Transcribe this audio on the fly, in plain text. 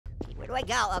do I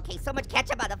go? Okay, so much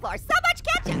ketchup on the floor. So much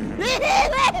ketchup! Get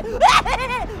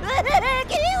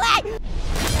away!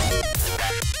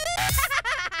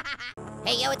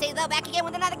 Hey, yo, it's Azo back again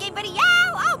with another game video.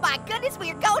 Oh my goodness, we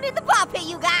are going in the ball pit,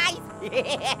 you guys.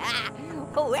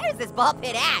 Oh, where is this ball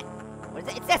pit at? What is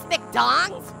it? It says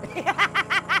McDongs?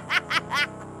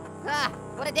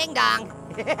 What a ding dong.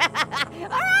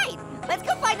 All right, let's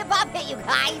go find the ball pit, you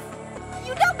guys.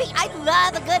 You know me, I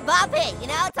love a good ball pit. You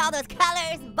know, it's all those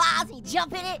colors and balls and you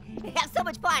jump in it and have so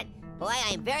much fun. Boy,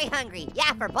 I am very hungry.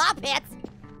 Yeah, for ball pits.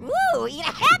 Woo, eat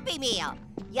a Happy Meal.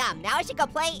 Yum, now I should go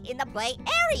play in the play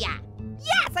area.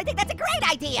 Yes, I think that's a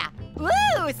great idea.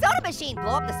 Woo, soda machine,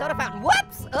 blow up the soda fountain.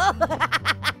 Whoops. Oh.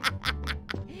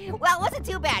 Well, it wasn't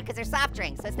too bad because they're soft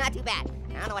drinks, so it's not too bad.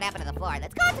 I don't know what happened to the floor.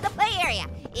 Let's go to the play area.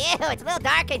 Ew, it's a little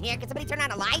dark in here. Can somebody turn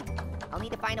on a light? I'll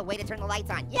need to find a way to turn the lights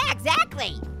on. Yeah,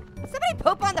 exactly. Did somebody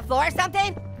poop on the floor or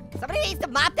something? Somebody needs to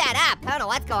mop that up. I don't know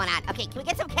what's going on. Okay, can we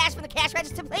get some cash from the cash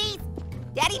register, please?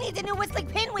 Daddy needs a new whistling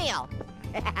pinwheel.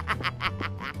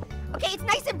 Okay, it's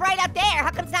nice and bright out there.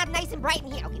 How come it's not nice and bright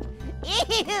in here? Okay.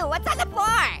 Ew, what's on the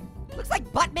floor? Looks like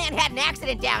Buttman had an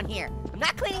accident down here. I'm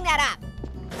not cleaning that up.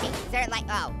 Okay, is there like,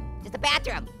 oh, just a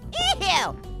bathroom.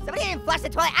 Ew, somebody didn't flush the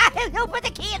toilet. Ah, who put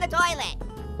the key in the toilet?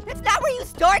 That's not where you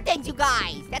store things, you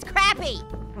guys. That's crappy.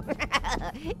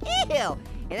 Ew,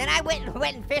 and then I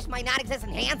went and fished my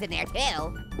non-existent hands in there too.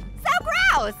 So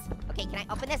gross. Okay, can I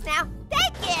open this now?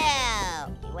 Thank you.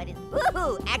 Okay, what is,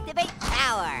 ooh, activate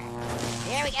power.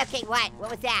 There we go, okay, what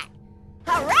was that?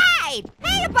 All right!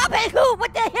 Hey, Bobby!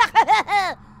 What the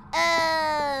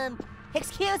heck?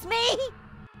 Excuse me?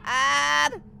 Why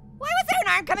was there an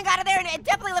arm coming out of there? And it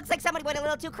definitely looks like somebody went a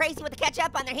little too crazy with the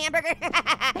ketchup on their hamburger.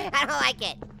 I don't like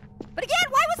it. But again,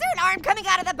 why was there an arm coming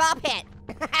out of the ball pit?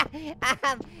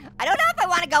 I don't know if I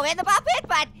want to go in the ball pit,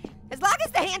 but as long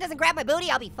as the hand doesn't grab my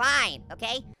booty, I'll be fine,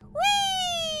 okay?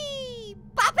 Whee!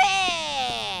 Ball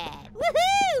pit!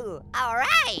 Woohoo! All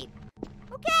right.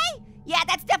 Okay. Yeah,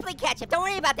 that's definitely ketchup. Don't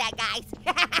worry about that, guys.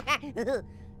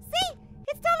 See?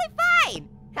 It's totally fine.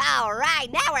 All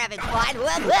right, now we're having fun.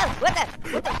 What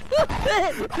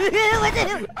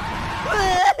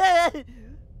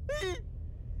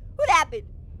happened?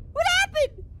 What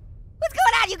happened? What's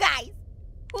going on, you guys?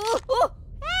 Ooh,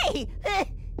 hey,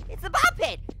 it's the ball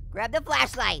pit. Grab the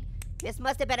flashlight. This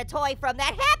must have been a toy from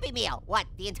that Happy Meal. What,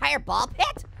 the entire ball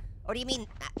pit? Or do you mean,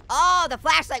 oh, the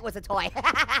flashlight was a toy.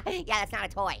 Yeah, that's not a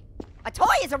toy. A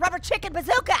toy is a rubber chicken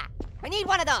bazooka. I need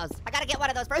one of those. I gotta get one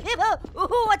of those for him.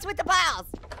 Ooh, what's with the balls?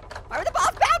 Why are the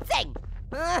balls bouncing?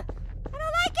 I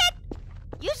don't like it.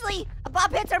 Usually, ball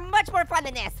pits are much more fun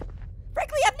than this.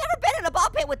 Frankly, I've never been in a ball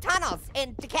pit with tunnels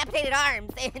and decapitated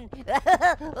arms and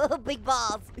big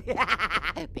balls.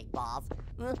 Big balls.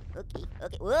 Okay.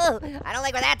 Whoa, I don't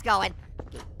like where that's going.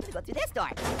 Okay, I'm gonna go through this door.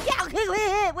 Yeah, okay,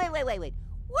 wait.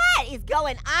 What is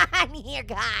going on here,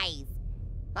 guys?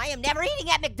 I am never eating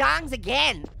at McDonald's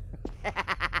again.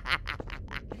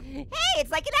 Hey,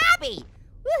 it's like an obby.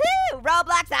 Woohoo,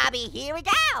 Roblox obby, here we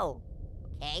go.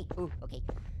 Okay, ooh, okay.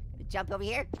 Gonna jump over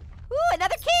here. Ooh,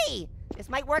 another key. This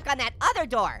might work on that other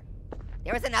door.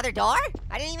 There was another door?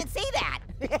 I didn't even see that.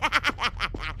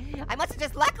 I must have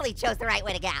just luckily chose the right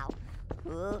way to go.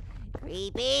 Ooh,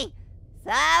 creepy.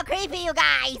 So creepy, you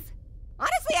guys.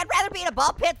 Honestly, I'd rather be in a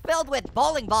ball pit filled with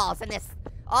bowling balls than this.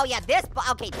 Oh yeah, this,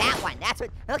 okay, that one, that's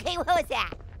what, okay, what was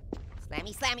that?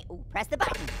 Slammy, ooh, press the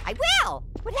button. I will,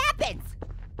 what happens?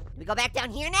 Do we go back down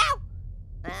here now?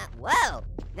 Whoa,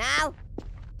 no.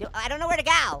 I don't know where to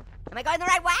go. Am I going the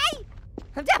right way?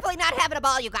 I'm definitely not having a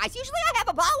ball, you guys. Usually I have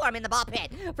a ball worm in the ball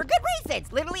pit, for good reasons,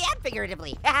 literally and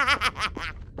figuratively.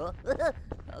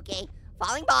 Okay,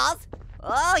 falling balls.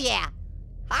 Oh yeah,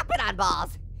 hopping on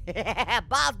balls.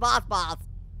 Balls.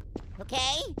 Okay,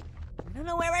 I don't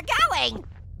know where we're going.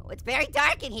 Oh, it's very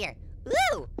dark in here.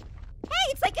 Ooh, hey,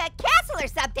 it's like a castle or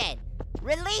something.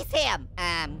 Release him.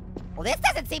 Well, this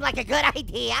doesn't seem like a good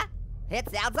idea. It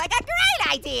sounds like a great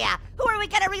idea. Who are we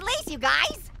gonna release, you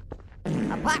guys?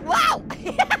 Whoa!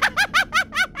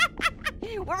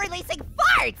 We're releasing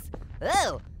farts.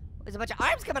 Ooh, there's a bunch of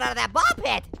arms coming out of that ball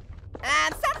pit.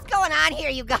 Something's going on here,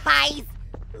 you guys.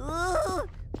 Ooh.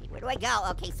 Where do I go?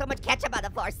 Okay, so much ketchup on the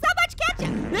floor. So much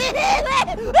ketchup! Get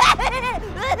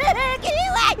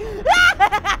away!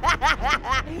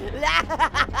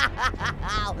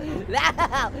 No!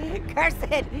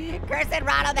 Cursed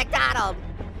Ronald McDonald!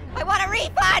 I want a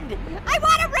refund!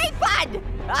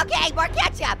 Okay, more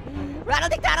ketchup!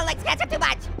 Ronald McDonald likes ketchup too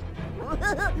much!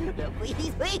 No,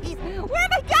 please! Where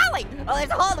am I going? Oh, there's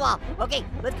a hole in the wall! Okay,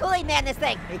 let's Kool-Aid Man this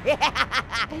thing!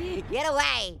 Get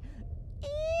away!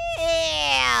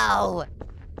 Ew!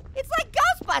 It's like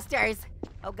Ghostbusters!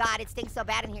 Oh God, it stinks so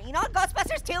bad in here. You know what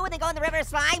Ghostbusters 2 when they go in the river of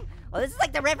slime? Oh, this is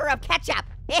like the river of ketchup.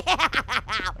 Does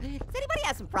anybody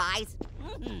have some fries?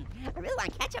 I really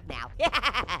want ketchup now.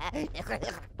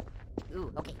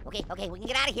 Ooh, okay, we can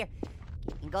get out of here.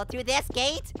 We can go through this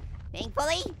gate,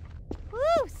 thankfully.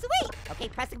 Woo, sweet. Okay,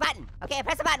 press the button. Okay, I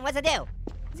press the button, what's it do?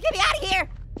 Let's get me out of here.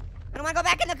 I don't wanna go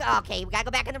back in the, okay, we gotta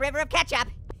go back in the river of ketchup.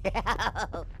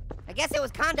 I guess it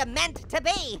was kinda meant to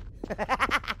be.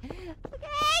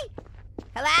 Okay.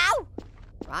 Hello?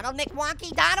 Ronald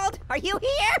McWonky Donald, are you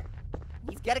here?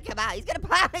 He's gonna come out. He's gonna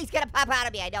pop out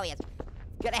of me. I know he is.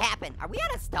 It's gonna happen. Are we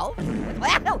on a stove?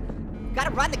 Well,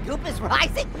 gotta run. The goop is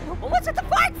rising. Well, what's with the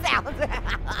fart sound?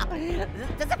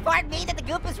 Does the fart mean that the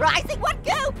goop is rising? What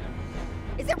goop?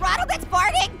 Is it Ronald that's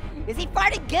farting? Is he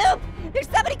farting goop? There's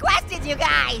so many questions, you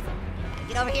guys.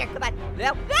 Get over here. Come on.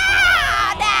 No! No!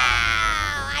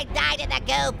 I died in the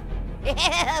goop.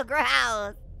 Ew,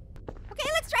 gross. Okay,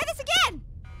 let's try this again.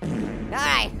 All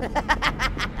right.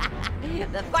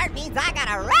 The fart means I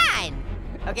gotta run.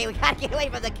 Okay, we gotta get away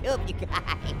from the goop, you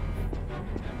guys.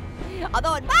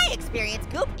 Although in my experience,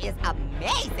 goop is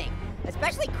amazing,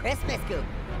 especially Christmas goop.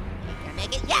 Can I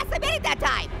make it? Yes, I made it that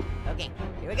time. Okay,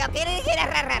 here we go.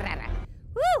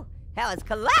 Woo, that was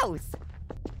close.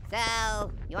 So,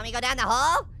 you want me to go down the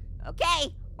hole?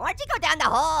 Okay, why don't you go down the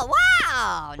hole?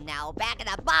 Wow, now back in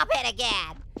the ball pit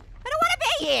again. I don't want to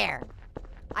be here.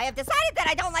 I have decided that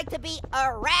I don't like to be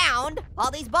around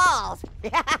all these balls.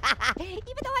 Even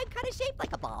though I'm kind of shaped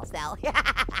like a ball cell. I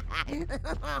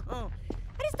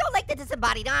just don't like the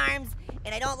disembodied arms,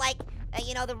 and I don't like,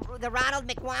 you know, the Ronald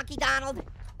McWonky Donald.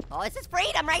 Oh, this is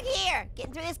freedom right here.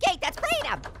 Getting through this gate, that's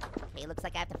freedom. Okay, looks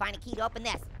like I have to find a key to open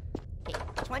this. Okay,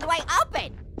 which one do I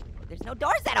open? There's no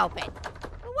doors that open.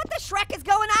 What the Shrek is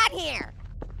going on here?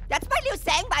 That's my new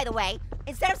saying, by the way.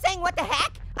 Instead of saying what the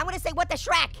heck, I'm gonna say what the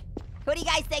Shrek. What do you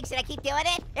guys think? Should I keep doing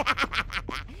it?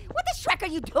 What the Shrek are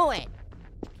you doing?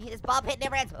 Okay, this ball pit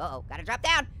never ends. Uh-oh, gotta drop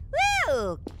down.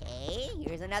 Woo! Okay,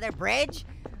 here's another bridge.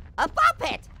 A ball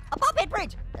pit! A ball pit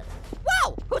bridge!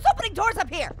 Whoa! Who's opening doors up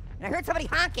here? And I heard somebody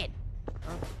honking.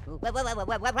 Oh, what?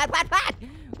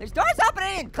 There's doors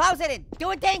opening and closing and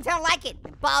doing things I don't like it.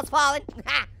 And balls falling.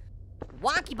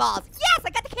 Wonky balls. Yes, I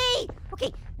got the key!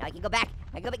 Okay, now I can go back.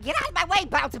 Get out of my way,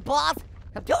 bouncing balls!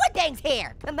 I'm doing things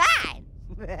here! Come on!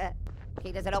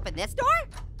 Okay, does it open this door?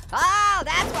 Oh,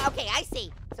 that's what, okay, I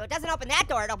see. So it doesn't open that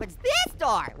door, it opens this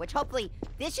door, which hopefully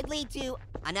this should lead to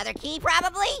another key,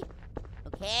 probably?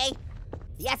 Okay,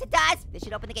 yes it does. This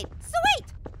should open the gate,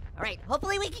 sweet! All right,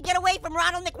 hopefully we can get away from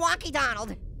Ronald McWonky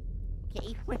Donald.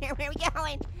 Okay, where are we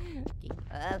going? Okay,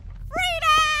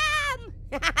 freedom!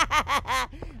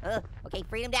 Okay,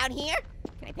 freedom down here.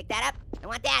 Can I pick that up? I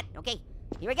want that, okay,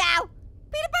 here we go.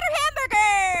 Peanut butter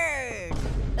hamburgers!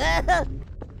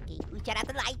 Okay, who shut out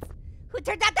the lights? Who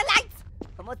turned out the lights?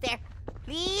 Almost there.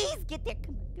 Please get there.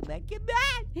 Come on.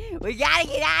 We gotta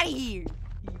get out of here.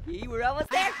 Okay, we're almost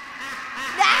there.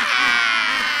 No!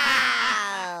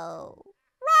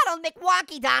 Ronald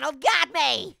McWonky Donald got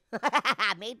me.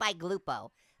 Made by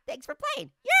Glupo. Thanks for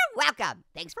playing. You're welcome.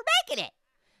 Thanks for making it.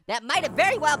 That might have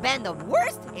very well been the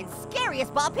worst and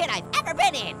scariest ball pit I've ever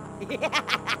been in.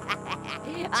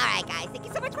 All right, guys. Thank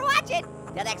you so much for watching.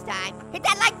 Till next time, hit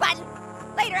that like button.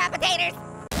 Later, appetiters.